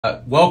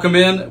Welcome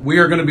in. We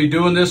are going to be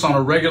doing this on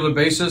a regular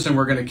basis, and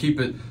we're going to keep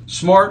it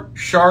smart,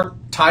 sharp,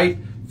 tight,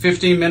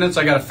 15 minutes.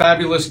 I got a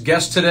fabulous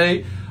guest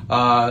today,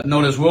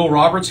 known as Will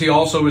Roberts. He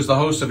also is the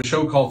host of a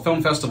show called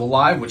Film Festival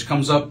Live, which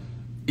comes up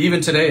even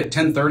today at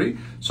 10:30.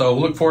 So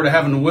look forward to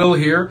having Will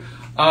here.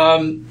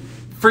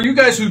 For you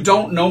guys who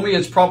don't know me,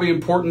 it's probably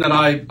important that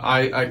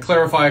I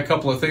clarify a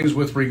couple of things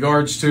with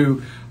regards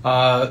to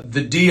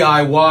the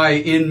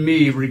DIY in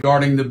me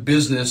regarding the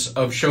business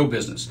of show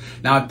business.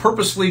 Now, I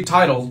purposely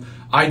titled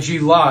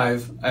IG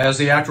Live as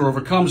The Actor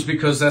Overcomes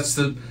because that's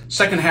the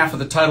second half of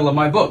the title of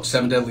my book,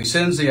 Seven Deadly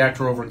Sins, The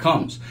Actor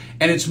Overcomes.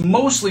 And it's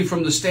mostly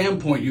from the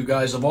standpoint, you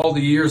guys, of all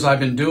the years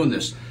I've been doing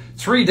this.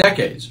 3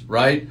 decades,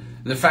 right?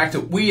 The fact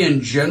that we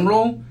in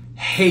general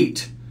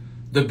hate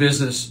the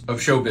business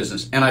of show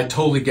business. And I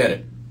totally get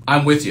it.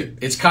 I'm with you.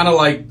 It's kind of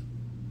like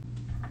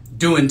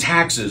doing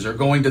taxes or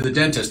going to the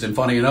dentist. And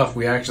funny enough,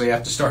 we actually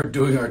have to start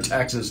doing our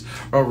taxes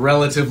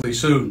relatively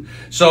soon.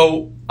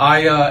 So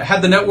I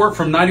had the network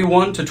from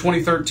 91 to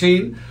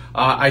 2013.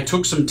 I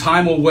took some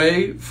time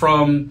away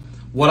from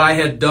what I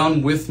had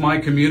done with my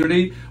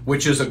community,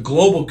 which is a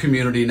global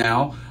community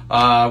now,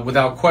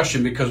 without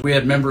question, because we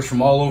had members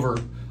from all over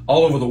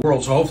the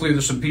world. So hopefully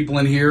there's some people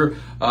in here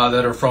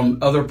that are from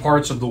other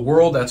parts of the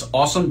world. That's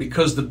awesome,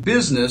 because the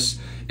business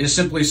is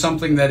simply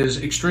something that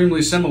is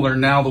extremely similar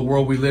now, the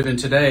world we live in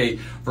today,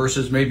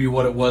 versus maybe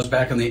what it was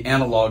back in the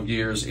analog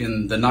years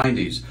in the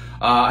 90s.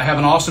 I have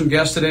an awesome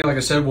guest today, like I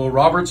said, Will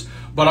Roberts,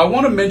 but I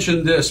want to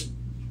mention this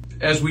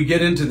as we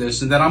get into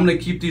this, and then I'm going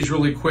to keep these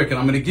really quick, and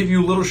I'm going to give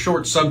you little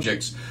short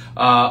subjects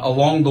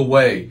along the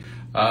way.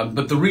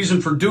 But the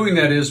reason for doing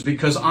that is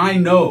because I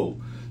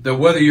know that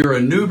whether you're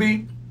a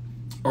newbie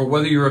or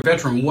whether you're a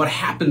veteran, what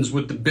happens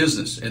with the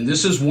business, and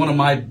this is one of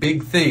my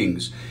big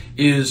things,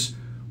 is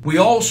we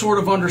all sort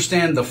of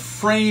understand the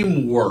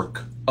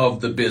framework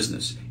of the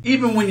business.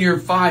 Even when you're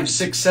 5,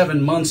 6,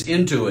 7 months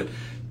into it,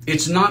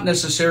 it's not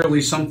necessarily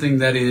something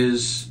that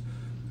is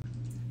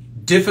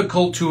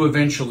difficult to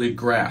eventually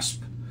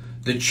grasp.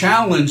 The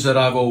challenge that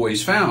I've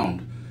always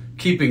found,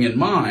 keeping in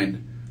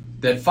mind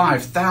that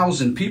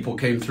 5,000 people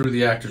came through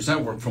the Actors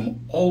Network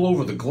from all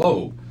over the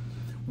globe,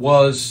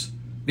 was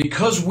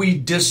because we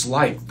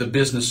dislike the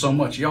business so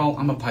much. Y'all,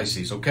 I'm a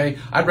Pisces, okay?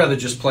 I'd rather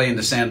just play in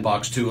the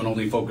sandbox too and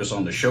only focus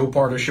on the show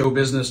part of show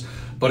business.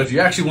 But if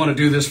you actually want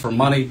to do this for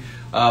money,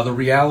 the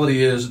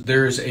reality is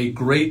there's a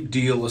great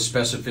deal of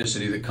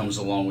specificity that comes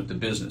along with the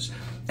business.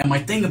 And my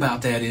thing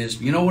about that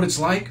is, you know what it's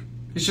like?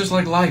 It's just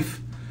like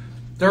life.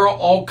 There are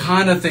all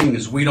kind of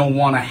things we don't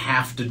want to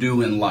have to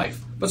do in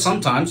life, but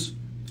sometimes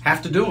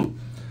have to do them.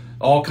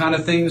 All kind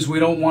of things we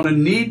don't want to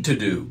need to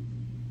do,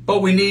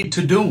 but we need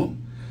to do them.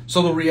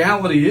 So the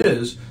reality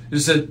is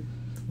that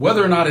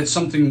whether or not it's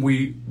something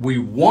we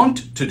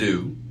want to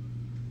do,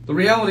 the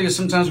reality is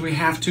sometimes we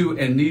have to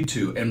and need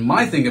to. And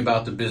my thing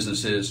about the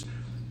business is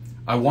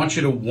I want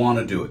you to want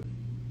to do it,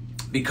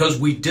 because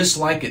we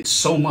dislike it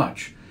so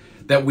much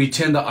that we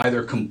tend to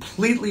either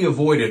completely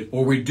avoid it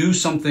or we do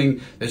something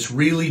that's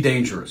really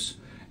dangerous.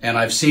 And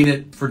I've seen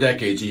it for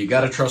decades, and you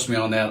got to trust me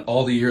on that.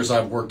 All the years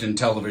I've worked in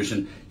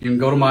television, you can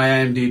go to my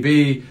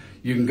IMDb,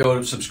 you can go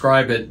to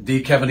subscribe at The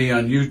Kevin E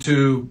on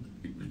YouTube.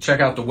 Check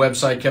out the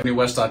website,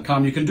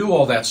 kevinewest.com. You can do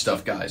all that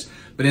stuff, guys.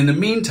 But in the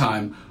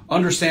meantime,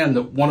 understand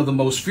that one of the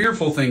most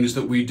fearful things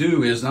that we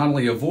do is not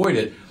only avoid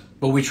it,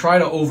 but we try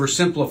to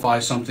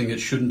oversimplify something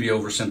that shouldn't be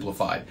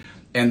oversimplified.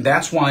 And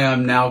that's why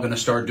I'm now going to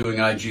start doing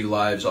IG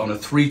Lives on a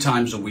 3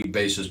 times a week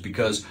basis,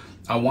 because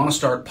I want to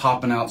start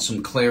popping out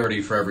some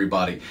clarity for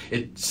everybody.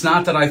 It's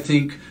not that I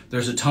think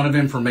there's a ton of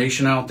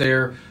information out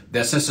there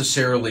that's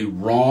necessarily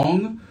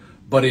wrong,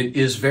 but it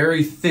is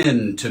very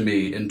thin to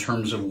me in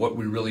terms of what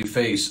we really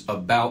face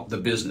about the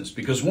business.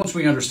 Because once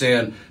we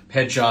understand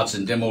headshots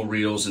and demo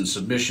reels and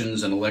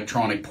submissions and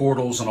electronic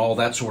portals and all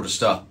that sort of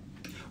stuff,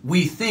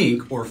 we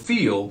think or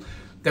feel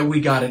that we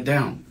got it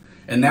down.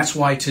 And that's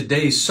why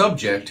today's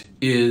subject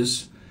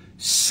is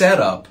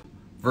setup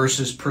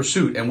versus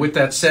pursuit. And with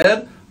that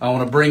said, I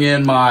want to bring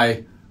in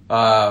my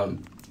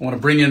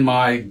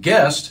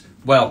guest.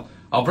 Well,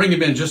 I'll bring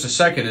him in just a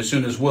second as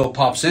soon as Will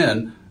pops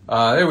in.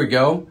 There we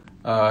go.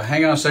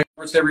 Hang on a second,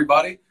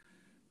 everybody.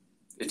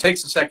 It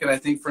takes a second, I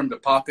think, for him to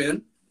pop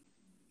in.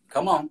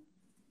 Come on.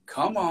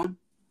 Come on.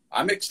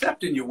 I'm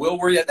accepting you, Will.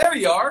 Where you at? There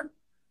you are.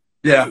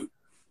 Yeah.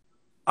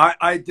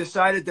 I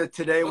decided that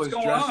today was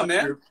What's going on,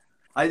 man?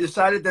 I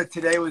decided that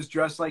today was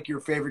dressed like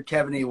your favorite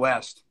Kevin E.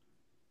 West.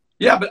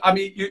 Yeah, but I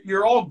mean,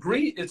 you're all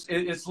green.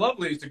 It's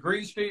lovely. It's a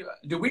green street.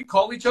 Do we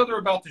call each other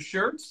about the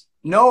shirts?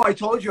 No, I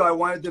told you I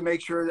wanted to make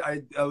sure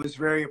I was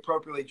very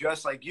appropriately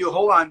dressed like you.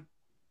 Hold on.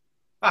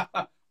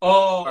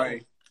 Oh,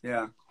 right.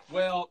 Yeah.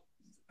 Well,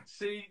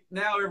 see,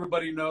 now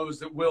everybody knows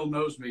that Will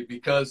knows me,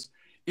 because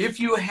if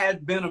you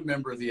had been a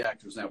member of the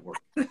Actors Network,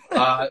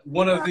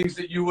 one of the things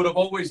that you would have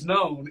always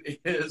known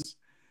is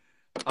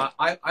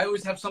I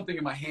always have something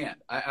in my hand.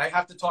 I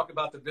have to talk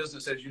about the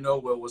business, as you know,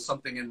 Will, with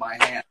something in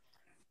my hand.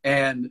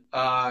 And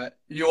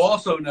you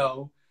also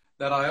know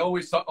that I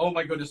always thought, oh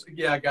my goodness,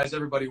 yeah, guys,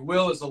 everybody,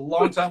 Will is a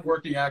longtime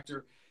working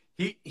actor.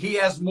 he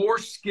has more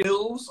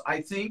skills,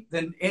 I think,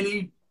 than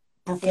any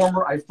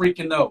performer I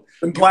freaking know.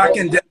 And Black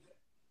and Dead.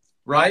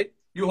 Right?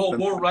 You hold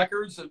more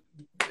records.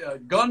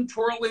 Gun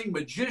twirling,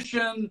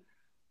 magician.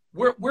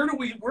 Where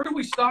do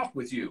we stop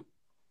with you?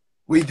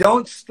 We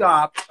don't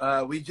stop.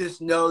 We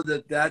just know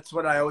that that's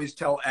what I always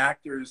tell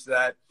actors,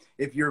 that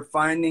if you're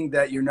finding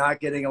that you're not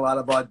getting a lot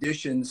of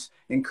auditions,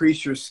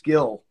 increase your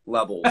skill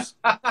levels.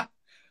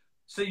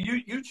 So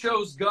you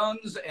chose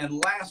guns and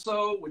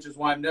lasso, which is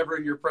why I'm never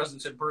in your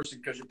presence in person,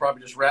 because you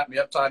probably just wrap me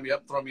up, tie me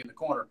up, and throw me in the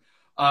corner.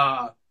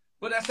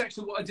 But that's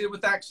actually what I did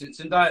with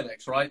accents and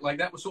dialects, right? Like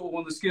that was sort of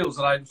one of the skills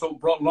that I sort of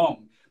brought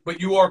along. But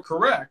you are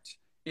correct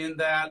in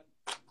that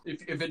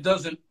if it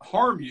doesn't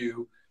harm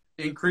you,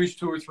 increase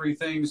 2 or 3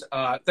 things.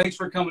 Thanks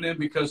for coming in,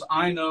 because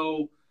I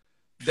know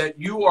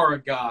that you are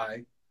a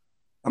guy.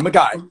 I'm a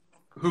guy.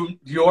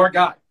 You're a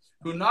guy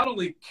who not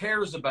only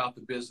cares about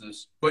the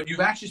business, but you've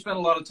actually spent a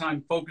lot of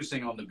time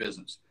focusing on the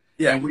business.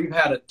 Yeah. And we've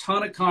had a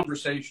ton of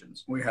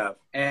conversations. We have.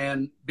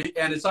 And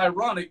it's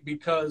ironic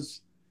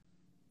because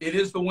it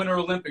is the Winter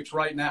Olympics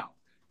right now.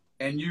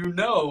 And you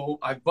know,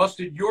 I've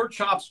busted your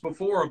chops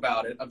before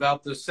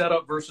about the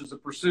setup versus the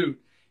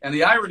pursuit. And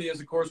the irony is,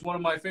 of course, one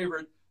of my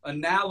favorite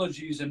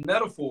analogies and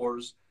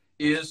metaphors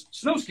is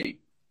snow skiing,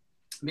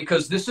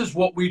 because this is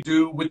what we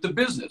do with the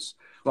business.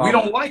 Wow. We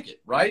don't like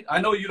it, right? I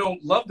know you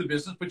don't love the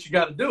business, but you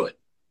got to do it.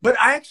 But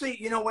I actually,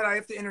 you know what, I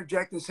have to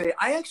interject and say,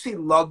 I actually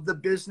love the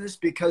business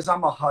because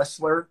I'm a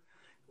hustler.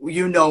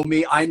 You know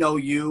me, I know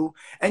you.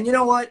 And you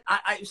know what?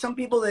 Some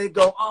people, they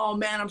go, oh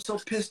man, I'm so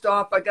pissed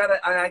off. And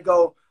I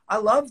go, I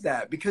love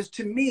that, because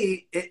to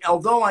me,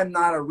 although I'm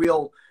not a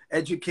real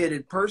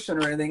educated person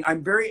or anything,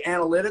 I'm very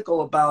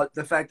analytical about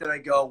the fact that I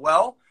go,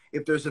 well,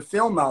 if there's a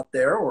film out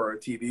there or a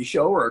TV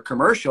show or a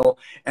commercial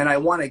and I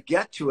want to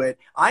get to it,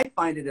 I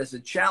find it as a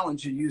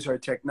challenge to use our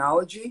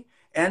technology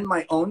and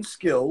my own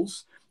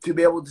skills to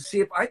be able to see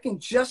if I can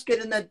just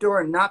get in that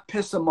door and not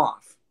piss them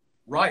off.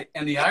 Right.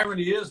 And the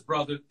irony is,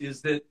 brother,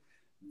 is that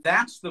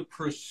that's the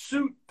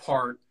pursuit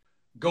part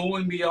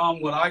going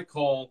beyond what I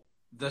call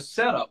the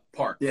setup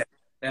part. Yeah.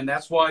 And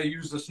that's why I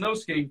use the snow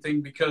skiing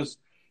thing, because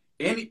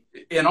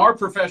in our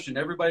profession,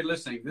 everybody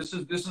listening, this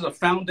is a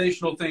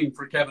foundational thing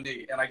for Kevin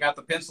D. And I got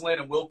the pencil in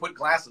and we'll put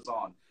glasses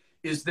on,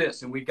 is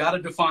this, and we got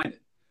to define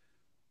it.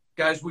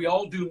 Guys, we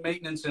all do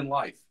maintenance in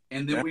life,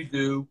 and then we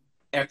do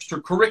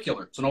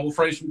extracurricular. It's an old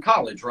phrase from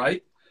college,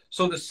 right?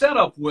 So the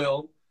setup,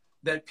 Will,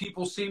 that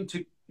people seem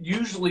to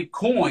usually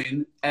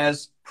coin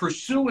as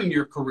pursuing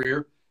your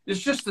career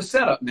is just the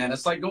setup, man.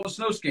 It's like going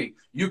snow skiing.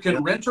 You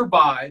can rent or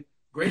buy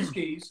great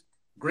skis,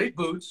 great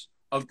boots,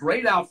 a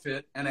great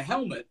outfit, and a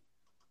helmet,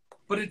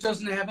 but it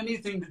doesn't have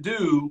anything to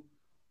do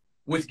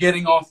with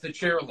getting off the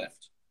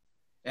chairlift.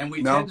 And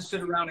we tend to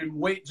sit around and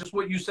wait. Just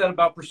what you said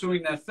about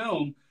pursuing that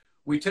film,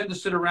 we tend to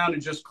sit around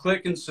and just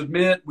click and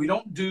submit. We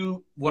don't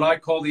do what I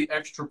call the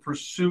extra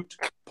pursuit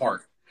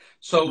part.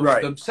 So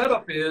the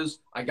setup is,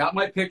 I got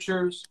my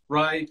pictures,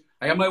 right?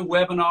 I got my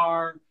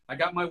webinar, I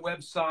got my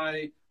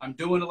website, I'm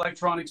doing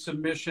electronic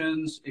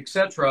submissions,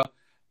 etc.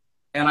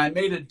 And I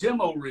made a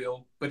demo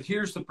reel, but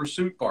here's the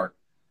pursuit part.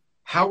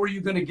 How are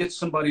you going to get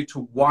somebody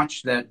to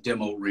watch that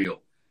demo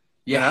reel?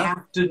 You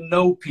have to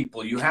know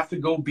people. You have to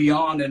go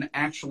beyond and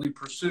actually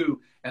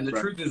pursue. And the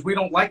truth is, we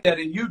don't like that,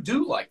 and you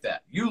do like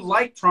that. You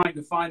like trying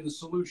to find the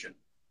solution.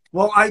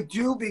 Well, I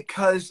do,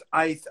 because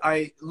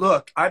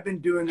look, I've been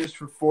doing this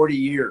for 40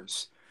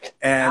 years.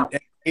 And in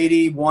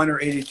 81 or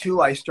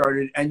 82, I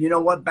started. And you know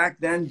what? Back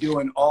then,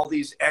 doing all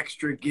these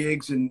extra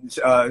gigs in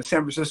San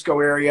Francisco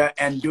area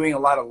and doing a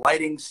lot of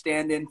lighting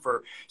stand-in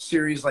for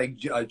series like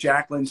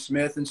Jacqueline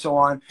Smith and so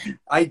on.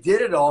 I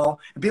did it all.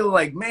 And people are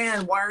like,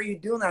 man, why are you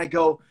doing that? I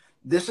go,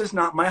 this is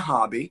not my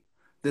hobby.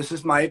 This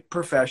is my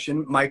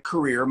profession, my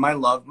career, my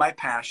love, my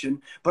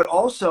passion. But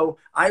also,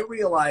 I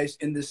realize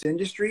in this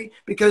industry,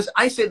 because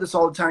I say this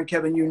all the time,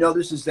 Kevin, you know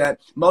this, is that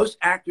most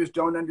actors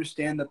don't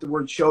understand that the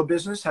word show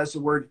business has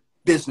the word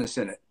business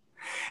in it.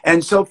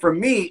 And so for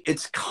me,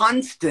 it's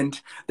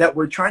constant that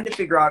we're trying to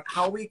figure out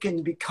how we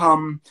can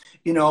become,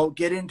 you know,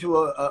 get into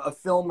a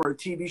film or a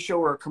TV show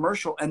or a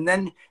commercial and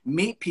then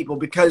meet people,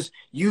 because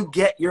you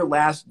get your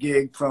last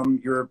gig from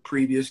your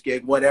previous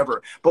gig,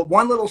 whatever. But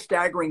one little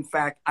staggering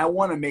fact I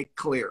want to make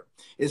clear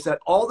is that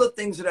all the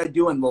things that I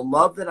do and the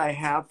love that I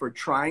have for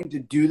trying to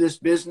do this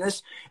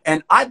business,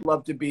 and I'd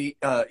love to be,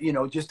 you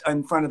know, just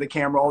in front of the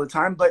camera all the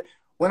time. But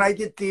when I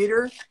did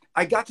theater,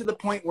 I got to the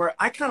point where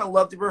I kind of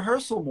loved the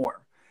rehearsal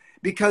more,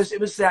 because it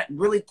was that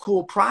really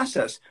cool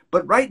process.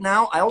 But right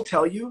now, I'll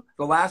tell you,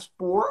 the last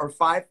 4 or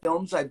 5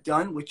 films I've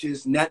done, which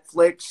is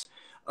Netflix,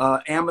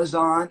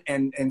 Amazon,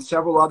 and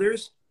several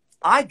others,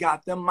 I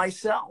got them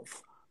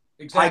myself.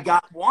 Exactly.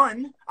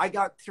 I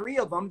got 3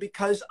 of them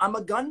because I'm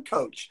a gun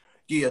coach.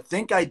 Do you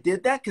think I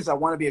did that because I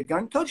want to be a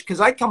gun coach? Because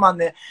I come on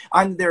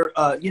their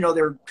you know,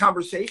 their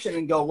conversation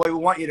and go, well, we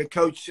want you to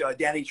coach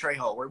Danny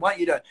Trejo. We want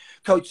you to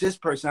coach this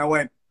person. I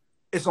went,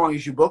 as long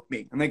as you book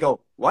me. And they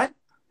go, what?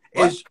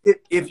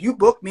 If you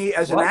book me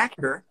as an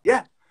actor,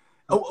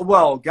 oh,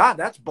 well, God,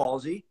 that's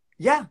ballsy.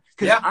 Yeah,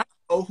 because I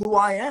know who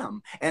I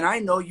am, and I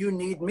know you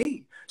need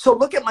me. So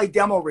look at my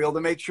demo reel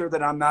to make sure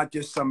that I'm not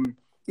just some,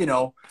 you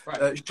know,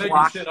 Making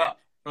shit up.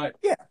 Right.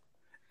 Yeah.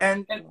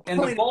 And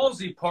the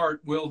ballsy part,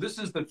 Will, this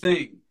is the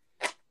thing.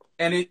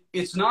 And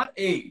it's not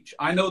age.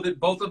 I know that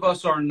both of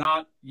us are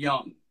not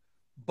young,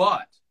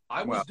 but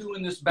I was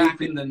doing this back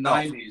in the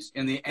 90s,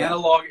 in the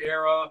analog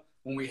era,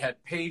 when we had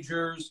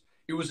pagers.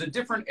 It was a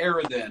different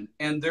era then.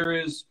 And there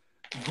is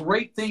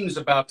great things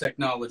about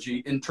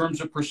technology in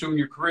terms of pursuing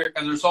your career.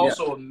 And there's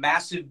also a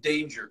massive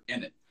danger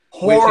in it.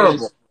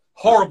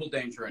 Horrible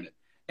danger in it.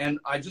 And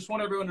I just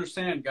want everyone to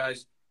understand,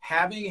 guys,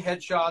 having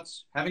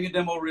headshots, having a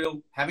demo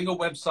reel, having a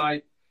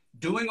website,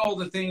 doing all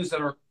the things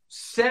that are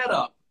set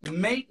up,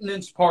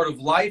 maintenance part of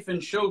life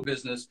and show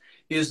business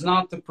is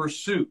not the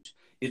pursuit.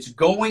 It's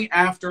going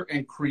after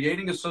and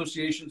creating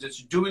associations.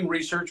 It's doing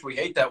research. We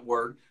hate that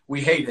word. We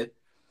hate it.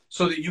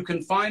 So that you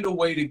can find a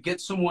way to get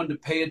someone to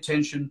pay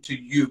attention to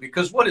you.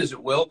 Because what is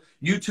it, Will?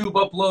 YouTube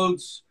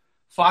uploads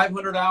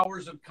 500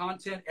 hours of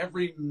content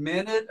every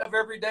minute of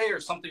every day or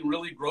something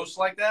really gross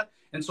like that.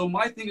 And so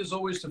my thing is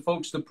always to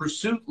folks, the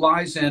pursuit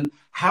lies in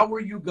how are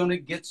you going to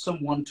get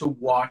someone to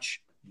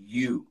watch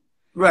you?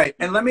 Right.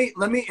 And let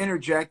me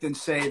interject and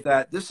say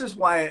that this is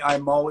why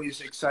I'm always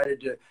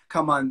excited to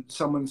come on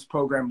someone's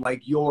program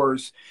like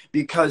yours,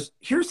 because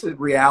here's the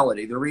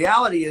reality. The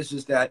reality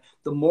is that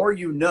the more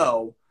you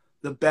know,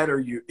 the better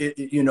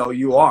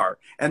you are.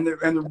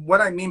 And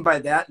what I mean by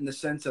that in the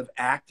sense of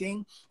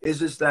acting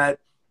is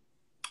that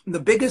the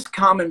biggest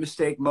common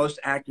mistake most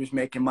actors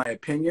make, in my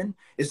opinion,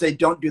 is they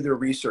don't do their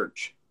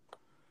research.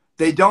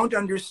 They don't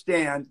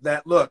understand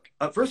that, look,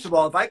 first of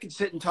all, if I could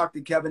sit and talk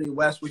to Kevin E.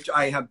 West, which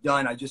I have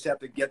done, I just have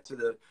to get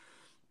to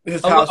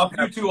his house.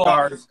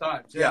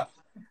 Times, yeah.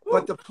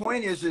 But the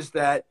point is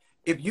that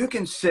if you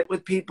can sit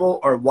with people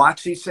or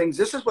watch these things,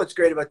 this is what's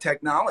great about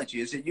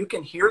technology, is that you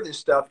can hear this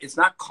stuff. It's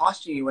not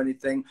costing you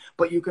anything,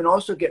 but you can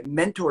also get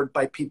mentored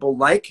by people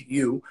like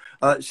you.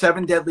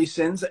 Seven Deadly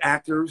Sins,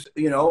 actors,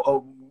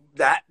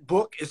 that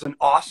book is an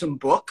awesome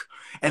book,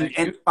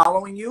 and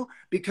following you,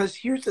 because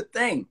here's the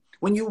thing.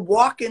 When you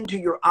walk into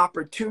your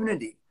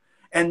opportunity,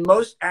 and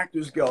most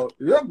actors go,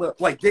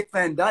 like Dick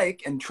Van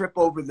Dyke, and trip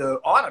over the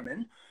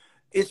ottoman,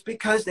 it's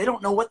because they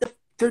don't know what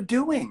they're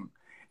doing.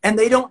 And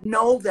they don't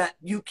know that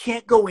you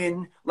can't go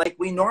in like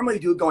we normally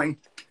do going,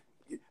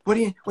 what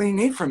do you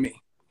need from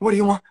me? What do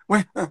you want?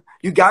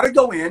 You got to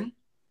go in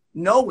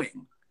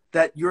knowing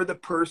that you're the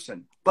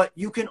person. But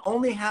you can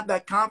only have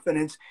that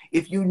confidence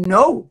if you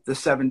know the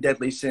 7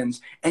 deadly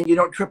sins and you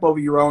don't trip over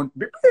your own.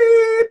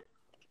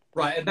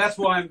 Right, and that's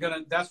why I'm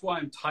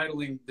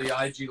titling the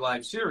IG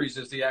Live series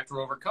as The Actor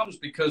Overcomes,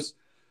 because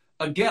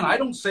again, I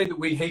don't say that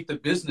we hate the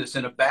business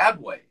in a bad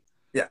way.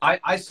 Yeah.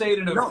 I say it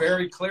in a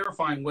very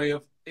clarifying way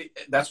of,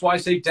 that's why I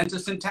say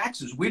dentists and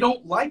taxes. We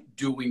don't like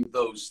doing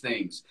those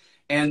things.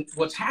 And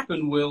what's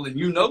happened, Will, and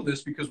you know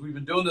this because we've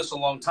been doing this a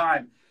long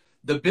time,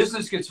 the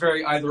business gets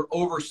very either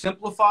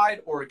oversimplified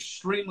or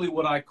extremely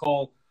what I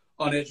call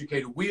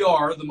uneducated. We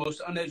are the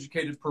most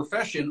uneducated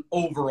profession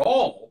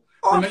overall.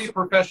 From any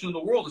profession in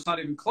the world, it's not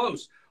even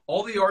close.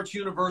 All the arts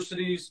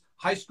universities,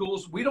 high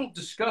schools, we don't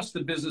discuss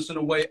the business in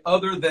a way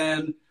other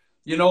than,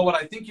 you know what,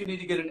 I think you need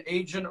to get an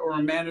agent or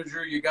a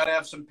manager. You got to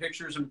have some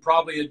pictures and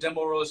probably a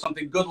demo reel or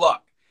something. Good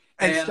luck.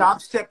 And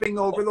stop stepping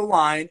over the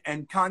line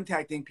and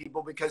contacting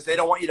people because they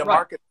don't want you to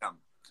market them.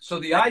 So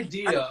the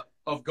idea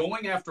of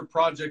going after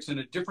projects in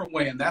a different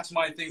way, and that's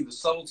my thing, the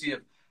subtlety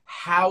of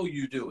how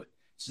you do it.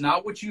 It's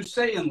not what you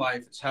say in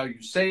life, it's how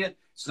you say it.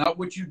 It's not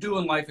what you do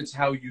in life, it's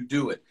how you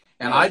do it.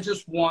 And I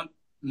just want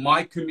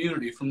my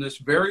community from this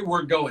very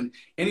word going.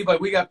 Anybody,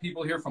 we got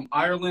people here from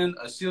Ireland.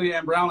 Celia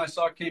Ann Brown, I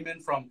saw came in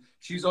from,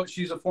 she's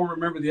a former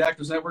member of the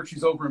Actors Network.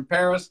 She's over in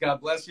Paris. God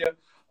bless you.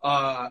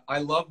 I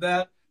love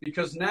that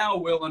because now,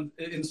 Will,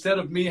 instead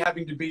of me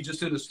having to be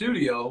just in the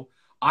studio,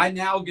 I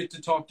now get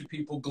to talk to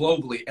people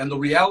globally. And the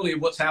reality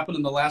of what's happened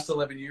in the last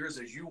 11 years,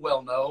 as you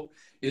well know,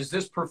 is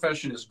this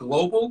profession is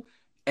global,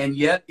 and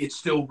yet it's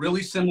still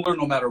really similar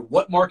no matter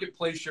what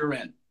marketplace you're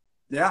in.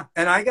 Yeah.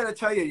 And I got to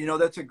tell you,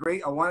 that's a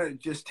great, I want to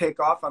just take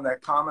off on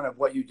that comment of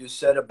what you just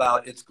said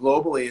about it's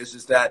globally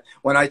is that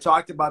when I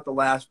talked about the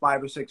last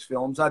 5 or 6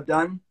 films I've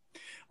done,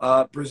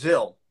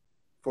 Brazil,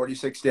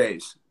 46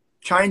 days,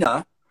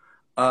 China,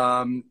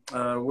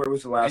 where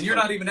was the last And you're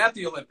one? Not even at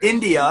the Olympics.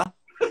 India,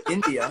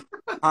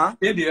 huh?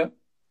 India.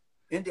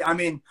 I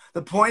mean,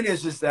 the point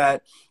is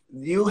that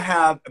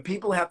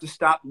people have to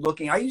stop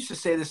looking. I used to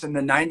say this in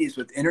the 90s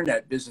with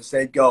internet business.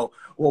 They'd go,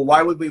 well,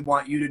 why would we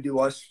want you to do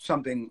us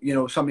something,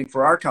 something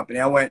for our company?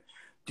 I went,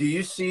 do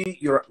you see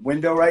your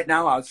window right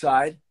now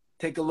outside?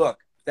 Take a look.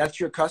 That's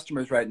your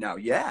customers right now.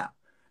 Yeah.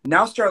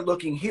 Now start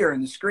looking here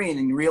in the screen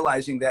and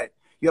realizing that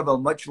you have a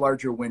much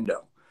larger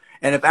window.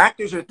 And if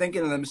actors are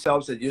thinking to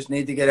themselves that you just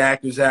need to get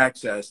actors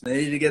access,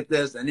 they need to get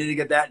this, they need to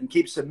get that, and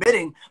keep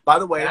submitting, by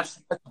the way,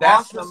 that's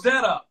awesome. The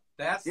setup.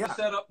 That's the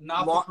setup,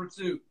 not the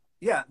pursuit.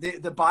 Yeah,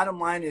 the bottom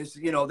line is,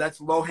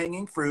 that's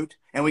low-hanging fruit,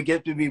 and we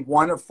get to be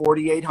one of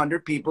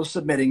 4,800 people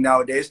submitting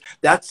nowadays.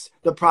 That's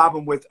the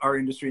problem with our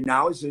industry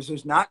now is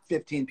there's not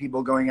 15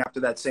 people going after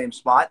that same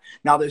spot.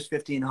 Now there's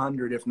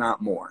 1,500, if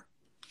not more.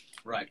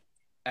 Right.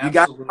 You got to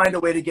Absolutely. find a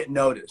way to get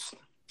noticed.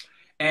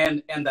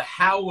 And the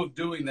how of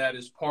doing that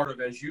is part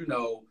of, as you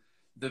know,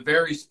 the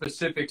very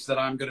specifics that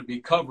I'm going to be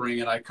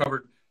covering. And I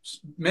covered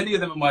many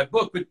of them in my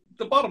book. But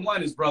the bottom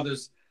line is,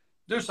 brothers,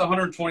 there's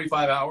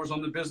 125 hours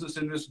on the business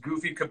in this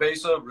goofy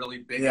cabeza, really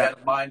big head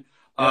of mine,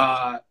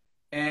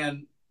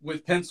 and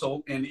with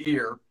pencil and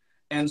ear.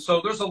 And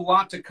so there's a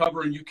lot to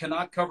cover, and you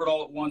cannot cover it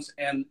all at once.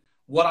 And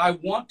what I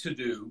want to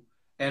do,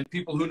 and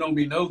people who know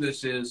me know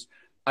this, is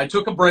I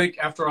took a break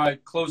after I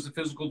closed the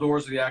physical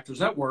doors of the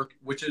Actors Network,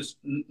 which is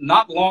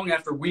not long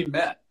after we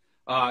met.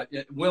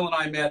 Will and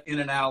I met in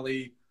an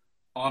alley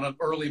on an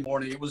early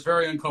morning. It was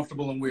very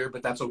uncomfortable and weird,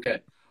 but that's okay.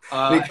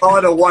 We call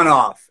it a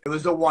one-off. It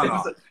was a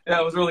one-off.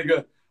 Yeah, it was really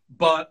good.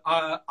 But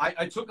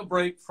I took a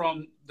break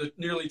from the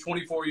nearly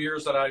 24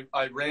 years that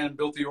I ran and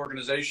built the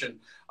organization.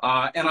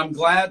 And I'm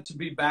glad to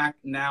be back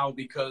now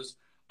because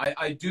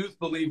I do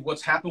believe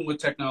what's happened with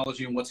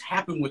technology and what's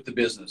happened with the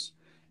business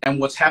and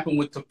what's happened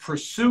with the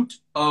pursuit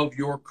of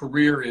your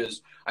career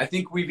is I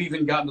think we've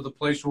even gotten to the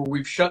place where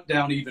we've shut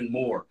down even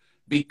more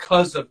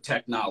because of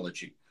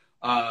technology.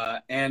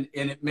 And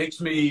it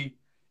makes me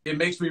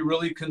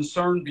really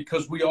concerned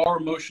because we are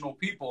emotional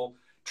people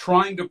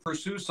trying to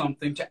pursue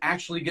something to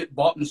actually get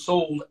bought and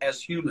sold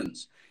as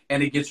humans.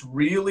 And it gets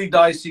really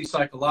dicey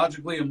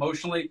psychologically,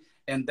 emotionally.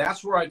 And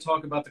that's where I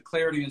talk about the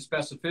clarity and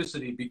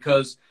specificity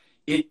because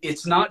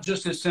it's not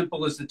just as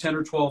simple as the 10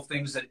 or 12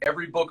 things that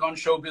every book on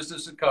show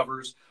business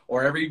covers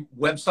or every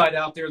website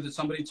out there that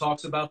somebody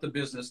talks about the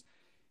business.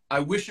 I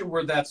wish it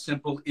were that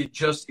simple. It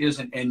just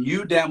isn't. And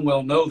you damn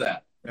well know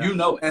that. Yeah. You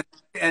know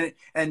it.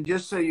 And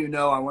just so you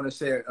know, I want to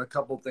say a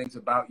couple things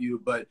about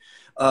you. But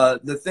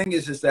the thing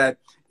is that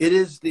it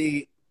is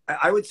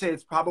I would say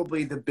it's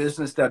probably the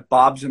business that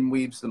bobs and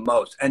weaves the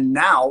most. And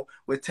now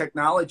with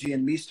technology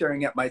and me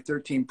staring at my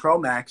 13 Pro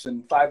Max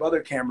and 5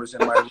 other cameras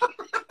in my room,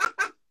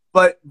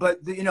 but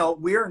you know,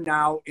 we are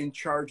now in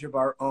charge of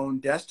our own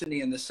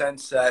destiny in the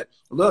sense that,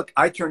 look,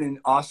 I turn in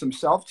awesome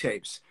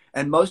self-tapes.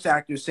 And most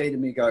actors say to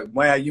me, go,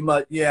 well, you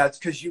must, yeah, it's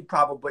because you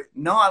probably,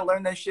 no, I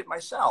learned that shit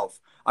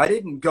myself. I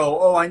didn't go,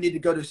 oh, I need to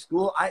go to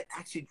school. I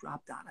actually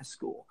dropped out of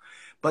school.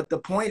 But the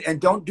point, and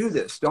don't do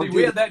this.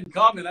 We had that in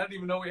common. I didn't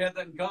even know we had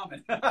that in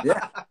common.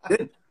 Yeah,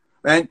 did.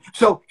 And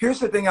so here's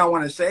the thing I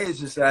want to say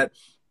is that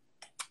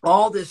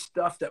all this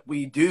stuff that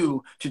we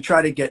do to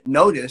try to get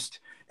noticed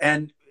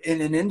and in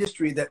an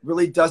industry that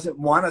really doesn't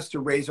want us to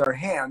raise our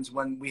hands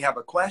when we have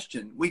a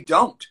question, we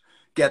don't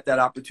get that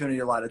opportunity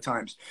a lot of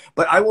times.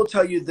 But I will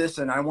tell you this,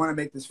 and I want to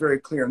make this very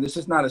clear, and this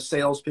is not a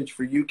sales pitch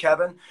for you,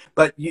 Kevin,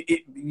 but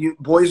you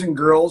boys and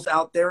girls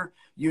out there,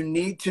 you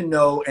need to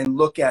know and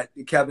look at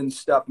Kevin's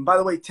stuff. And by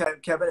the way,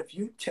 Kevin, if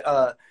you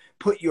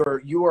put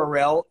your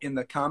URL in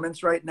the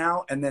comments right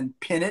now and then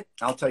pin it,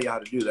 I'll tell you how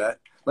to do that.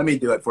 Let me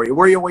do it for you.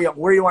 Where do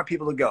you want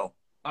people to go?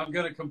 I'm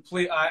going to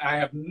complete. I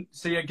have,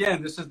 see,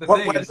 again, this is the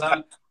thing. Is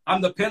I'm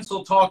the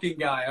pencil talking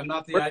guy. I'm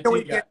not the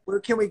IT guy.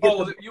 Where can we get?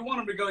 Oh, you want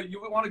them to go? You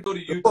want to go to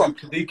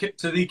YouTube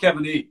to the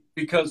Kevin E.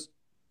 Because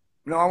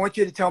no, I want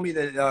you to tell me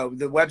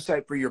the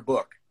website for your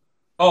book.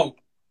 Oh,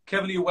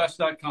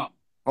 KevinEWest.com.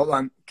 Hold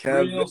on,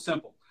 Kevin. Real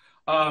simple.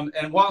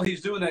 And while he's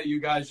doing that, you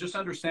guys just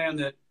understand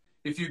that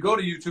if you go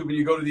to YouTube and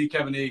you go to the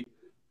Kevin E,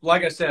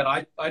 like I said,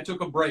 I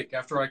took a break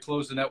after I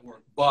closed the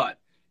network, but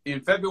in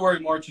February,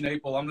 March, and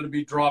April, I'm going to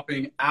be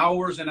dropping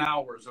hours and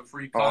hours of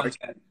free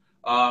content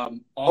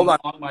on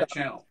my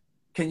channel.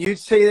 Can you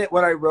say that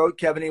what I wrote,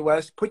 Kevin E.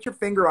 West? Put your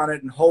finger on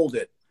it and hold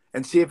it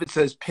and see if it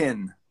says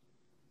pin.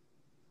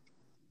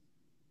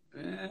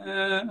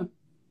 It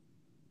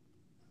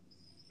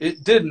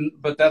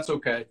didn't, but that's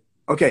okay.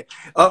 Okay.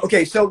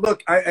 Okay. So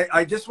look,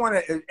 I just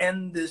want to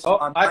end this. Oh,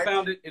 I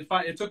found it.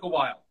 It took a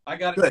while. I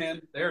got it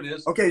pinned. There it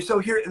is. Okay. So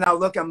here now,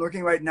 look, I'm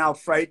looking right now.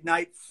 Fright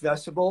Night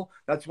Festival.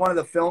 That's one of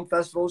the film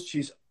festivals.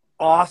 She's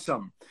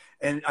awesome,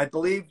 and I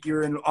believe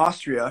you're in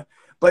Austria.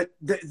 But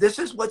this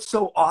is what's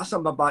so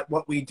awesome about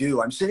what we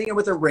do. I'm sitting here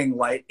with a ring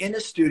light in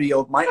a studio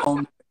of my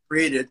own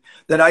created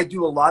that I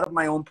do a lot of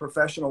my own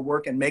professional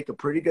work and make a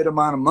pretty good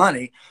amount of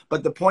money.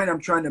 But the point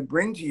I'm trying to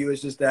bring to you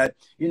is that,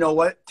 you know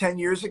what, 10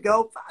 years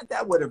ago,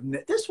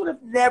 this would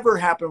have never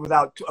happened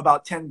without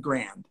about 10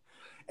 grand.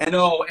 And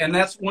no, and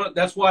that's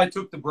why I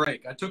took the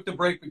break. I took the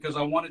break because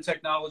I wanted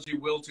technology,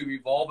 Will, to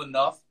evolve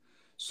enough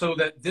so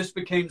that this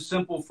became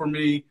simple for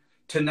me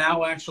to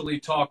now actually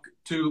talk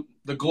to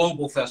the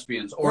global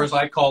thespians, or as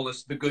I call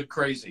us, the good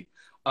crazy.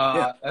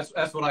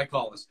 That's what I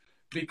call us,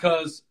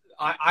 because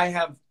I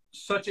have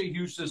such a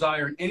huge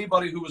desire, and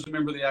anybody who was a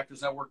member of the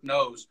Actors Network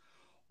knows,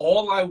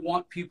 all I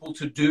want people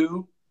to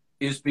do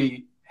is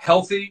be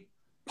healthy,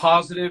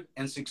 positive,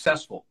 and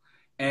successful.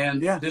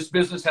 And this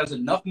business has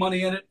enough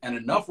money in it, and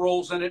enough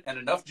roles in it, and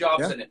enough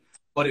jobs in it.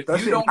 But if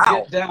you don't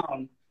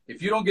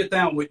get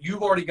down what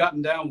you've already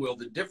gotten down, Will,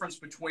 the difference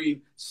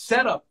between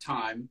setup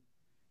time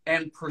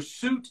and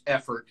pursuit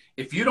effort,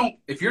 if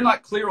you're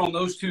not clear on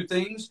those two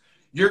things,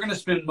 you're going to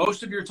spend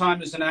most of your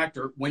time as an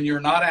actor when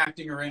you're not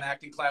acting or in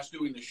acting class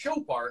doing the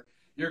show part.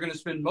 You're going to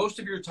spend most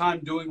of your time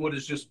doing what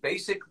is just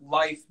basic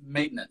life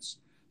maintenance.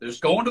 There's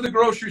going to the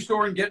grocery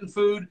store and getting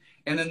food,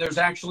 and then there's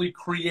actually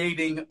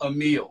creating a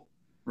meal.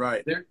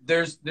 Right.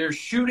 There's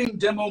shooting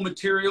demo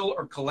material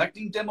or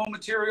collecting demo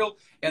material,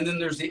 and then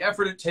there's the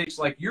effort it takes,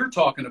 like you're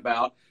talking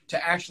about,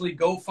 to actually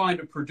go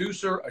find a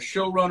producer, a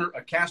showrunner,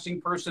 a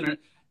casting person,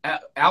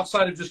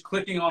 outside of just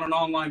clicking on an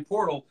online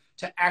portal,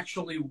 to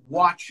actually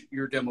watch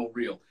your demo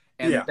reel.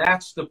 And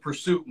that's the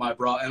pursuit, my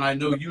bro. And I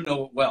know you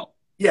know it well.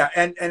 Yeah,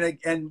 and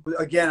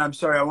again, I'm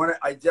sorry.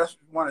 I just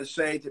want to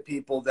say to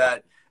people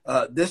that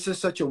this is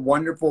such a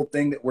wonderful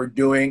thing that we're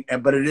doing,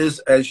 but it is,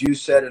 as you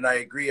said, and I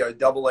agree, a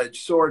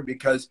double-edged sword.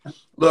 Because,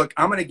 look,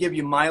 I'm going to give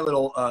you my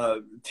little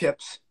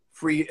tips,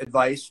 free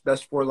advice,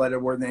 best four-letter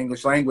word in the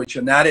English language,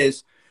 and that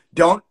is,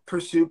 don't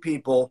pursue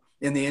people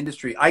in the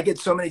industry. I get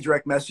so many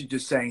direct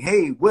messages saying,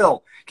 "Hey,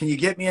 Will, can you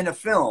get me in a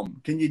film?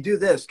 Can you do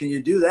this? Can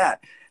you do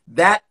that?"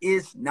 That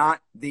is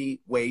not the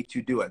way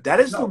to do it. That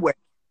is the way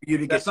for you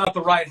to get. That's not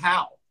the right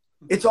how.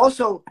 It's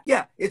also,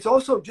 it's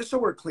also, just so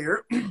we're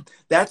clear,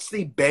 that's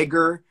the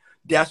beggar,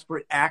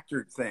 desperate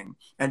actor thing.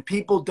 And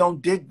people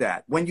don't dig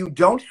that. When you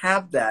don't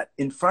have that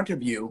in front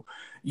of you,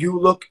 you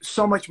look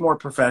so much more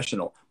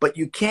professional. But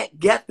you can't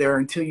get there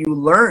until you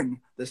learn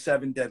the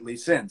 7 deadly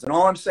sins. And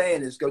all I'm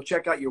saying is go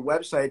check out your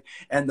website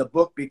and the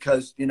book,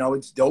 because, you know,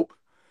 it's dope.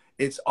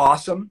 It's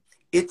awesome.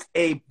 It's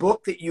a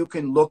book that you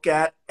can look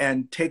at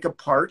and take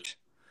apart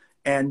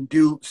and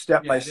do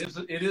step by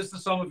step. It is the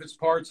sum of its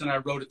parts, and I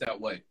wrote it that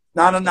way.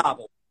 Not a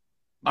novel.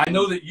 I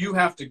know that you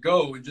have to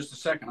go in just a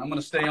second. I'm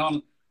going to stay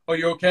on. Oh,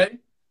 you okay?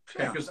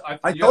 Yeah.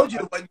 I told you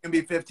it wasn't going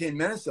to be 15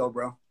 minutes, though,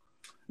 bro.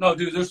 No,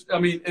 dude,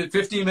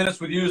 15 minutes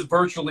with you is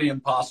virtually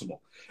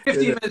impossible.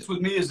 15 minutes with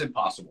me is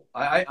impossible.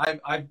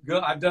 I've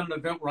done an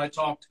event where I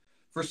talked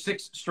for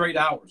 6 straight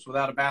hours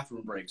without a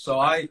bathroom break. So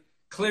I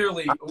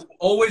clearly,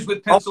 always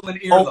with pencil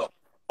and ear, though.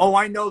 Oh,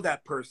 I know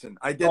that person.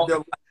 I did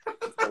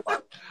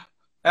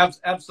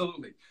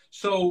Absolutely.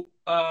 So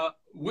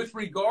with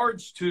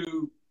regards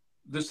to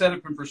the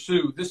setup and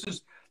pursue, this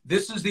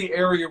is the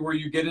area where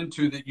you get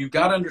into that. You've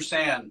got to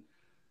understand,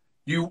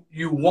 you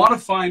want to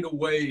find a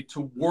way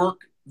to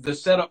work the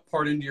setup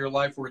part into your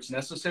life where it's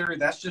necessary.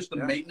 That's just the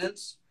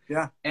maintenance.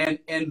 Yeah.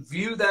 And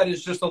view that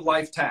as just a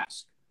life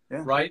task.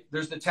 Yeah. Right?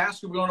 There's the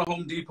task of going to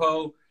Home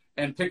Depot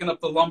and picking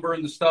up the lumber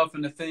and the stuff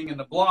and the thing and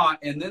the blah.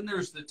 And then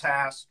there's the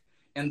task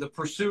and the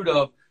pursuit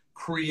of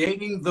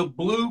creating the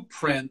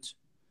blueprint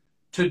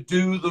to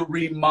do the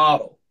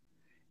remodel.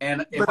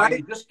 And if I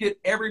can just get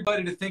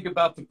everybody to think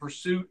about the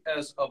pursuit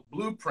as a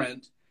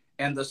blueprint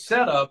and the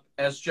setup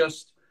as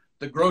just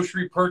the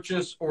grocery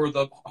purchase or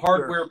the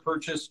hardware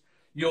purchase,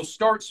 you'll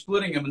start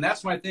splitting them. And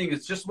that's my thing.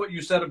 It's just what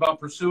you said about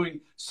pursuing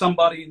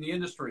somebody in the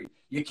industry.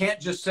 You can't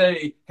just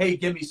say, "Hey,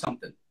 give me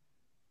something.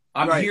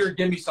 I'm here,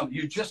 give me something."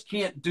 You just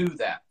can't do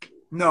that.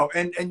 No.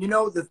 And you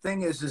know, the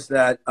thing is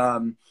that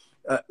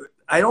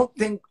I don't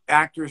think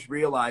actors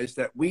realize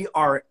that we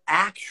are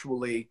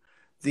actually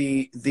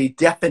the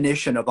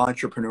definition of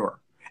entrepreneur.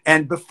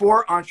 And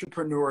before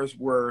entrepreneurs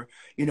were,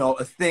 you know,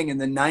 a thing in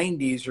the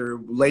 90s or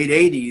late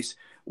 80s,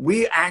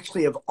 we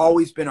actually have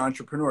always been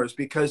entrepreneurs,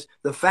 because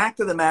the fact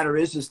of the matter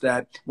is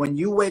that when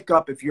you wake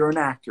up, if you're an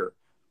actor,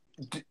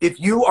 if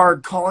you are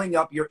calling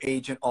up your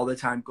agent all the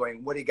time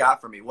going, "What do you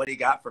got for me? What do you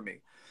got for me?"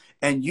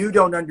 And you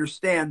don't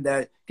understand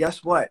that,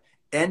 guess what?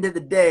 End of the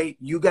day,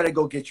 you got to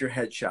go get your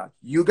headshot.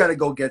 You got to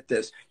go get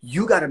this.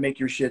 You got to make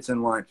your shits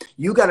in line.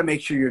 You got to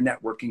make sure you're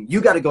networking. You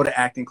got to go to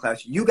acting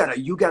class. You got to. I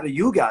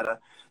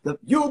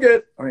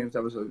mean,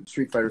 that was a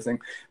Street Fighter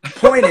thing. The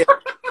point is,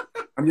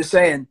 I'm just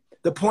saying,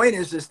 the point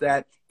is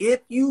that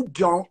if you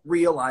don't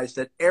realize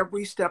that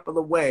every step of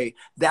the way,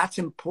 that's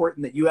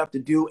important that you have to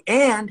do.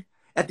 And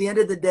at the end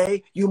of the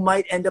day, you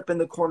might end up in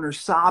the corner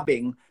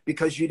sobbing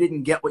because you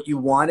didn't get what you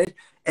wanted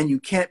and you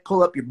can't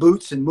pull up your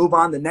boots and move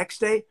on the next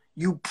day.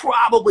 You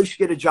probably should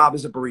get a job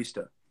as a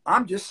barista.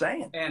 I'm just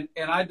saying. And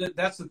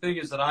that's the thing,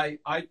 is that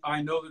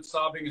I know that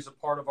sobbing is a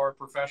part of our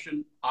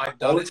profession. I've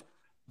done it,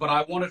 but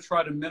I want to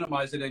try to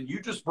minimize it. And you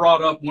just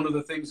brought up one of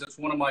the things that's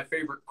one of my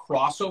favorite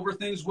crossover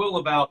things, Will,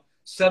 about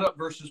setup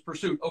versus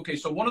pursuit. Okay,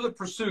 so one of the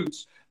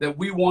pursuits that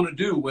we want to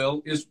do,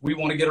 Will, is we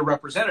want to get a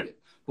representative.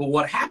 But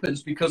what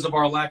happens because of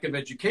our lack of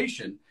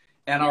education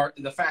and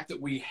the fact that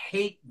we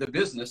hate the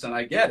business, and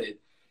I get it,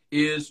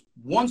 is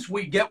once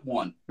we get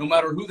one, no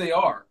matter who they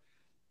are,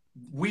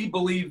 we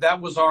believe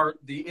that was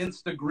the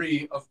nth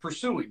degree of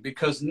pursuing,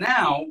 because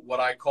now what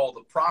I call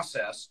the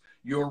process,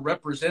 your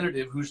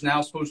representative who's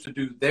now supposed to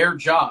do their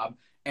job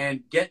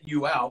and get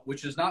you out,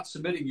 which is not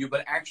submitting you,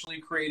 but actually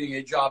creating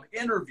a job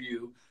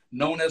interview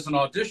known as an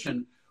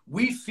audition.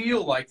 We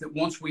feel like that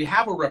once we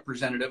have a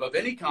representative of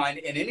any kind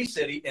in any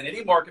city, in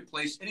any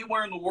marketplace,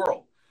 anywhere in the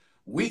world,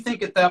 we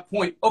think at that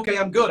point, okay,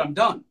 I'm good, I'm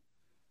done.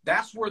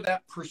 That's where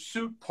that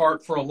pursuit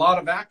part for a lot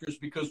of actors,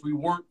 because we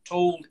weren't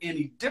told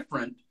any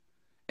different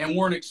and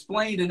weren't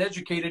explained and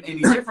educated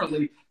any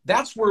differently,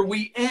 that's where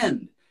we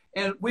end.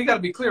 And we got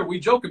to be clear, we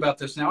joke about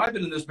this now. I've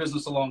been in this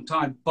business a long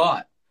time,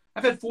 but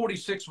I've had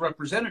 46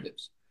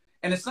 representatives.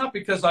 And it's not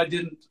because I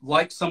didn't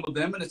like some of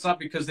them, and it's not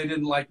because they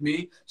didn't like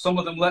me. Some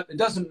of them it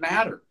doesn't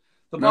matter.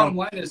 the No. bottom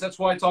line is that's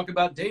why I talk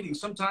about dating.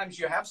 Sometimes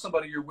you have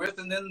somebody you're with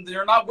and then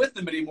they're not with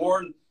them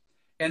anymore.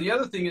 And the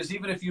other thing is,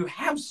 even if you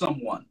have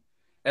someone,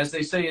 as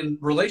they say in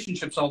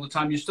relationships all the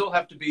time, you still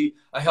have to be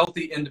a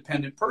healthy,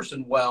 independent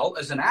person. Well,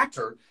 as an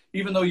actor,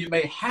 even though you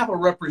may have a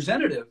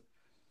representative,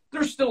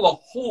 there's still a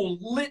whole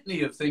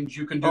litany of things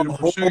you can do to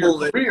pursue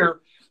your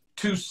career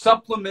to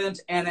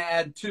supplement and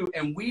add to.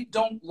 And we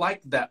don't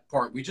like that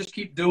part. We just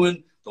keep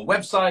doing the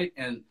website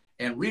and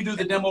redo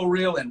the demo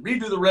reel and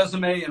redo the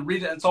resume and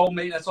read it. It's all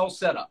made. That's all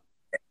set up.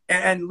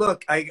 And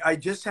look, I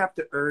just have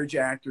to urge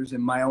actors,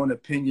 in my own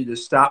opinion, to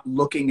stop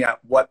looking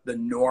at what the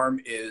norm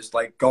is,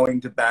 like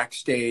going to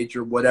Backstage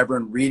or whatever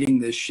and reading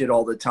this shit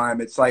all the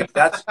time. It's like,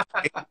 that's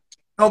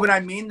no, but I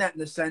mean that in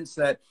the sense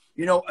that,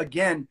 you know,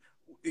 again,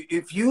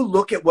 if you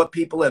look at what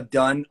people have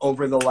done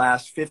over the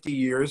last 50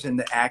 years in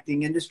the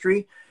acting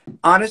industry,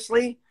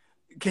 honestly,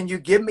 can you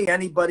give me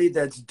anybody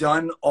that's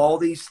done all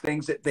these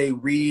things that they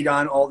read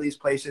on all these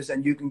places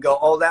and you can go,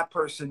 oh, that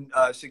person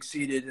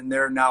succeeded and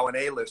they're now an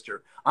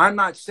A-lister? I'm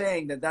not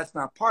saying that that's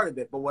not part of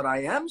it, but what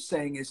I am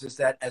saying is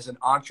that as an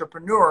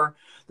entrepreneur,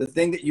 the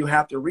thing that you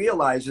have to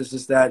realize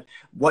is that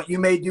what you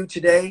may do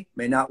today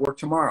may not work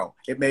tomorrow.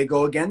 It may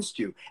go against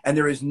you, and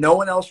there is no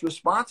one else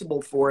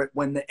responsible for it.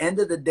 When the end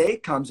of the day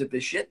comes, if the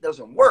shit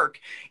doesn't work,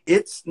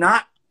 it's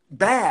not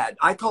bad.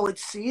 I call it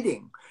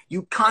seeding.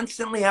 You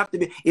constantly have to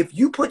be, if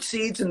you put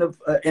seeds in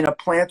a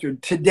planter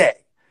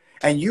today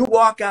and you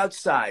walk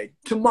outside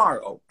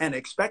tomorrow and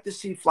expect to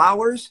see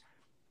flowers,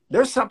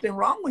 there's something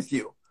wrong with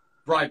you.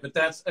 Right. But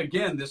that's,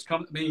 again, I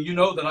mean, you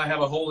know that I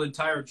have a whole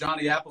entire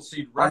Johnny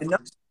Appleseed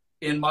reference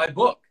in my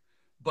book,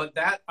 but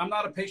I'm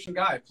not a patient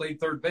guy. I played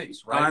third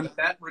base, right? But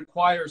that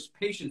requires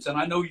patience. And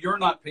I know you're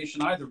not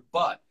patient either,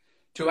 but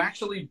to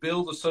actually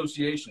build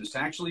associations, to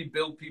actually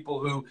build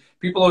people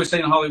always say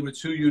in Hollywood,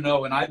 it's who you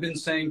know. And I've been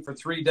saying for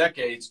 3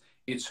 decades,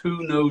 it's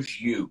who knows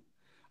you.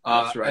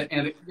 That's right.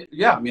 And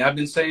yeah, I mean, I've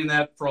been saying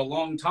that for a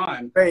long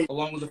time,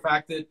 along with the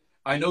fact that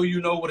I know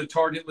you know what a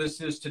target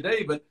list is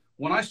today, but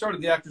when I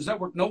started the Actors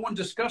Network, no one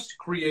discussed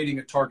creating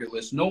a target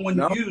list. No one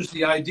used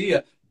the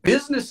idea.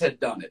 Business had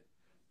done it,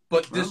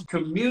 but this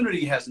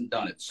community hasn't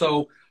done it.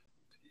 So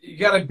you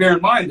got to bear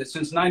in mind that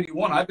since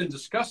 91, I've been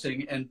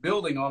discussing and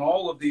building on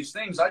all of these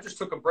things. I just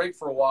took a break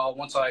for a while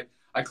once I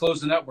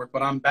closed the network,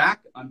 but I'm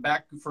back. I'm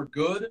back for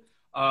good.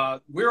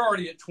 We're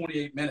already at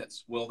 28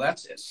 minutes. Well,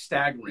 that's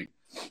staggering.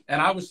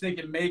 And I was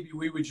thinking maybe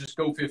we would just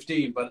go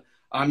 15, but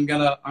I'm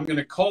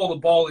gonna call the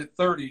ball at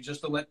 30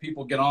 just to let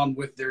people get on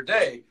with their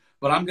day.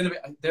 But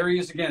there he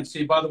is again.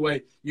 See, by the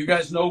way, you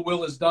guys know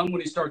Will is done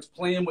when he starts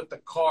playing with the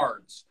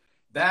cards.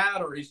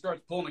 That, or he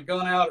starts pulling a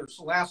gun out or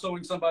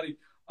lassoing somebody.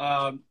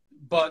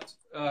 But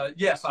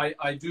yes,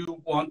 I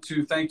do want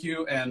to thank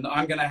you, and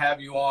I'm going to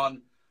have you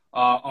on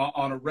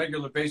a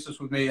regular basis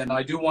with me. And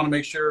I do want to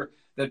make sure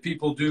that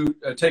people do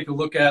take a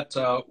look at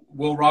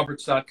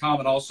willroberts.com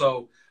and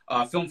also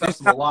Film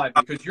Festival Live,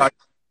 because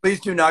please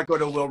do not go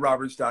to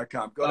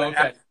willroberts.com.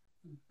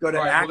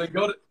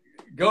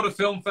 Go to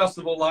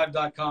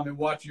filmfestivallive.com and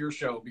watch your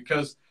show,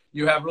 because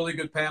you have really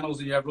good panels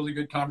and you have really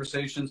good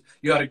conversations.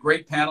 You had a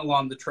great panel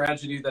on the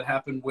tragedy that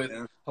happened with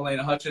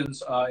Helena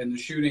Hutchins in the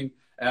shooting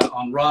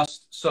on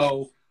Rust.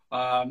 So,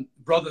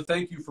 brother,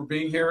 thank you for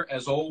being here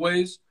as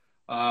always.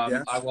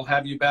 I will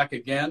have you back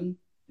again.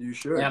 You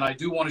should. And I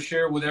do want to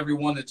share with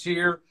everyone that's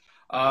here,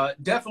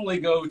 definitely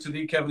go to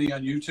the Kevin E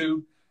on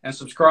YouTube and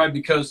subscribe,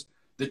 because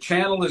the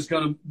channel is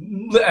going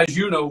to, as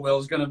you know, Will,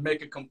 is going to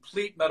make a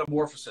complete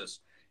metamorphosis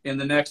in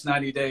the next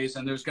 90 days.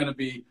 And there's going to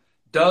be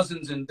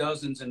dozens and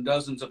dozens and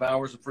dozens of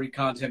hours of free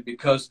content,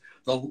 because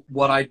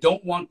what I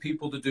don't want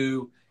people to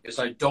do is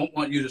I don't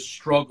want you to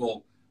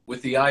struggle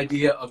with the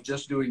idea of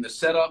just doing the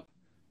setup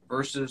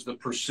versus the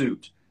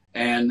pursuit.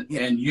 And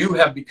you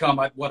have become,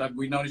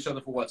 we've known each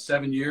other for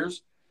 7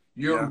 years?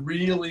 You're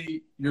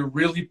really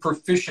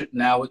proficient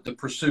now at the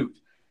pursuit.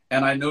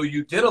 And I know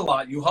you did a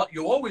lot. You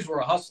always were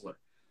a hustler.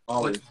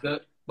 Always.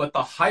 But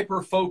the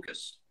hyper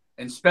focus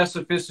and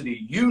specificity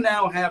you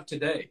now have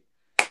today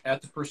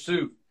at the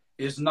pursuit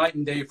is night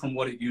and day from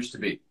what it used to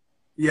be.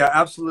 Yeah,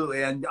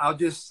 absolutely. And I'll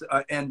just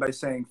end by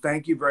saying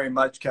thank you very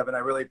much, Kevin. I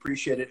really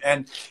appreciate it.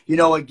 And, you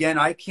know, again,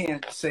 I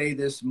can't say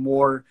this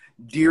more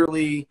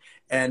dearly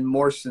and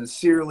more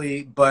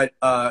sincerely, but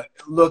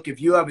look,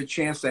 if you have a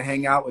chance to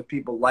hang out with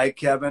people like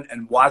Kevin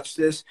and watch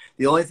this,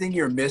 the only thing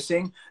you're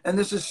missing, and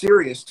this is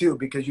serious too,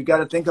 because you got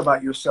to think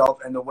about yourself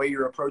and the way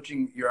you're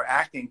approaching your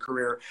acting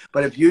career.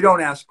 But if you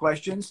don't ask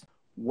questions,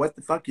 what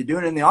the fuck you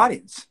doing in the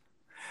audience?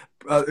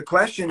 The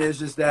question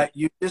is that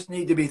you just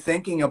need to be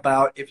thinking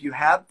about, if you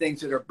have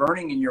things that are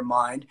burning in your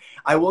mind.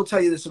 I will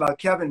tell you this about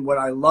Kevin. What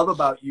I love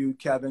about you,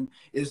 Kevin,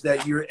 is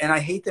that and I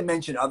hate to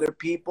mention other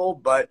people,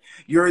 but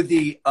you're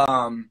the,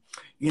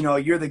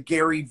 you're the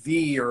Gary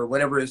V or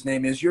whatever his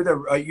name is. You're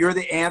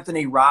the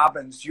Anthony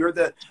Robbins. You're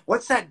the,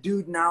 what's that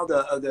dude now?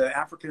 The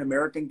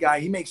African-American guy.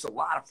 He makes a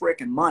lot of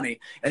freaking money.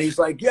 And he's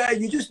like, yeah,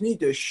 you just need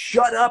to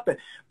shut up. And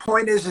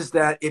point is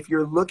that if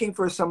you're looking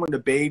for someone to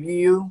baby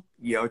you,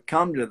 you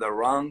come to the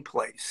wrong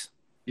place.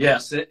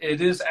 Yes, it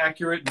is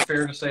accurate and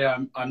fair to say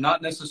I'm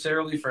not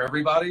necessarily for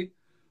everybody.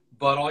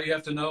 but all you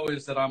have to know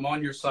is that I'm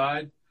on your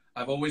side.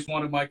 I've always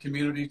wanted my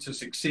community to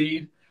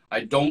succeed.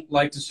 I don't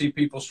like to see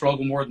people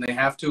struggle more than they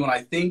have to. And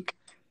I think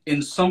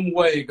in some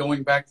way,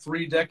 going back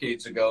 3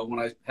 decades ago, when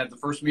I had the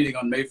first meeting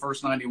on May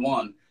 1st,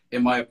 91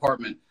 in my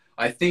apartment,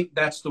 I think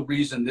that's the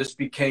reason this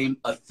became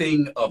a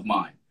thing of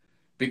mine.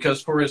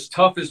 Because for as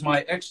tough as my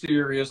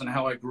exterior is and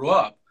how I grew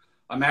up,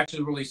 I'm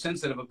actually really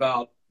sensitive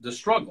about the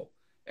struggle.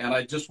 And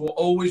I just will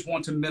always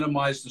want to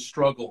minimize the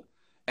struggle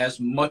as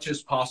much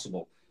as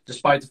possible,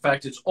 despite the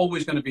fact it's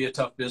always going to be a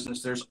tough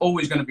business. There's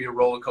always going to be a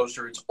roller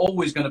coaster. It's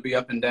always going to be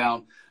up and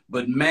down.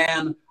 But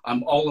man,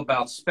 I'm all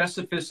about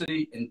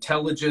specificity,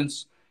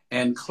 intelligence,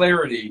 and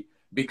clarity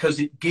because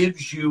it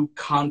gives you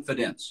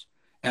confidence.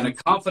 And a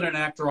confident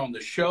actor on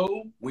the show,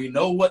 we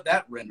know what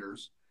that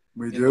renders.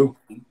 We do.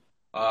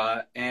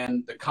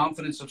 And the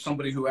confidence of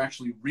somebody who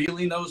actually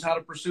really knows how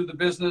to pursue the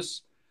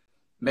business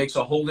makes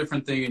a whole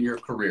different thing in your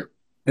career.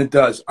 It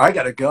does. I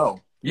got to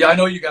go. Yeah, I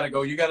know you got to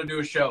go. You got to do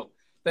a show.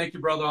 Thank you,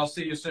 brother. I'll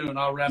see you soon.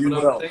 I'll wrap it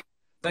up.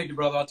 Thank you,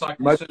 brother. I'll talk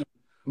to you soon.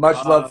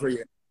 Much love for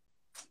you.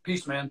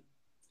 Peace, man.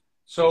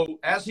 So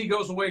as he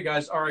goes away,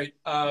 guys, all right,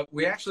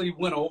 we actually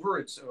went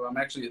over. I'm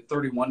actually at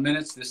 31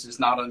 minutes. This is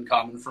not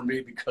uncommon for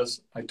me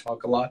because I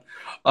talk a lot.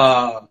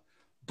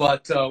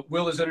 But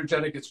Will is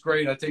energetic. It's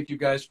great. I thank you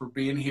guys for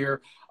being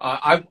here.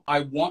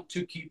 I want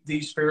to keep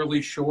these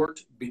fairly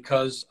short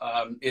because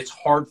it's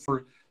hard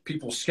for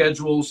people's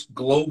schedules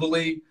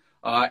globally.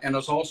 And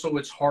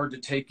it's hard to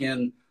take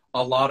in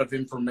a lot of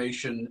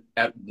information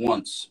at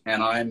once.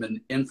 And I'm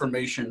an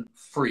information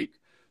freak.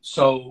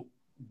 So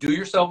do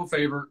yourself a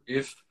favor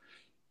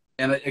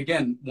and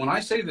again, when I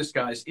say this,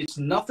 guys, it's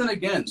nothing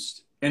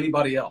against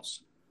anybody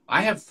else.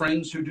 I have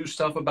friends who do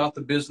stuff about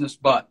the business,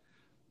 but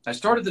I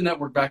started the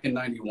network back in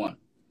 91.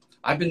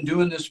 I've been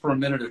doing this for a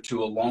minute or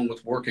two along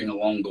with working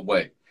along the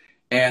way.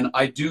 And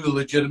I do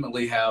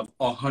legitimately have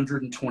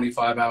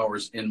 125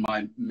 hours in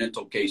my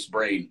mental case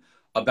brain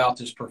about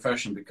this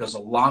profession because a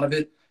lot of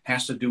it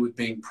has to do with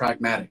being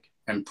pragmatic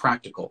and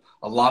practical.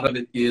 A lot of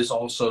it is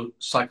also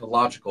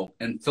psychological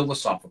and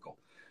philosophical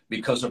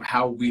because of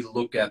how we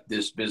look at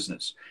this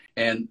business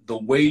and the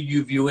way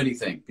you view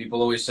anything. People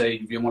always say,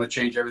 if you want to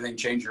change everything,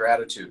 change your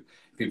attitude.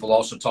 People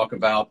also talk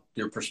about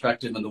their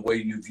perspective and the way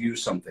you view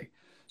something.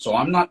 So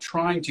I'm not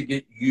trying to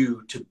get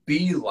you to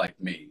be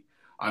like me.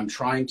 I'm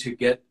trying to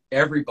get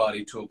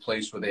everybody to a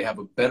place where they have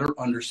a better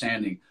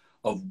understanding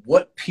of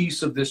what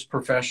piece of this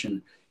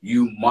profession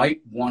you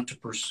might want to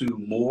pursue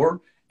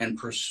more and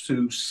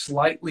pursue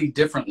slightly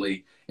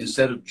differently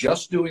instead of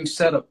just doing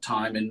setup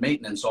time and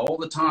maintenance all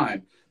the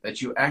time, that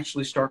you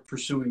actually start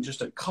pursuing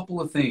just a couple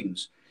of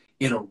things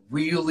in a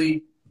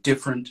really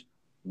different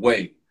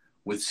way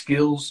with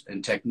skills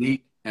and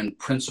technique and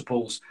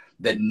principles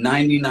that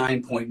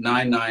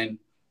 99.99%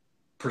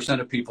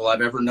 of people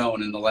I've ever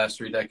known in the last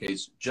 3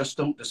 decades just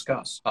don't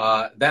discuss.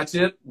 That's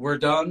it. We're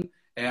done.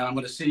 And I'm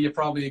going to see you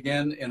probably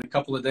again in a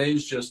couple of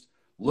days. Just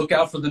look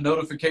out for the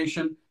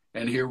notification.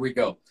 And here we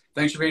go.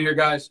 Thanks for being here,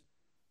 guys.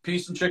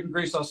 Peace and chicken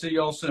grease. I'll see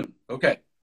you all soon. Okay.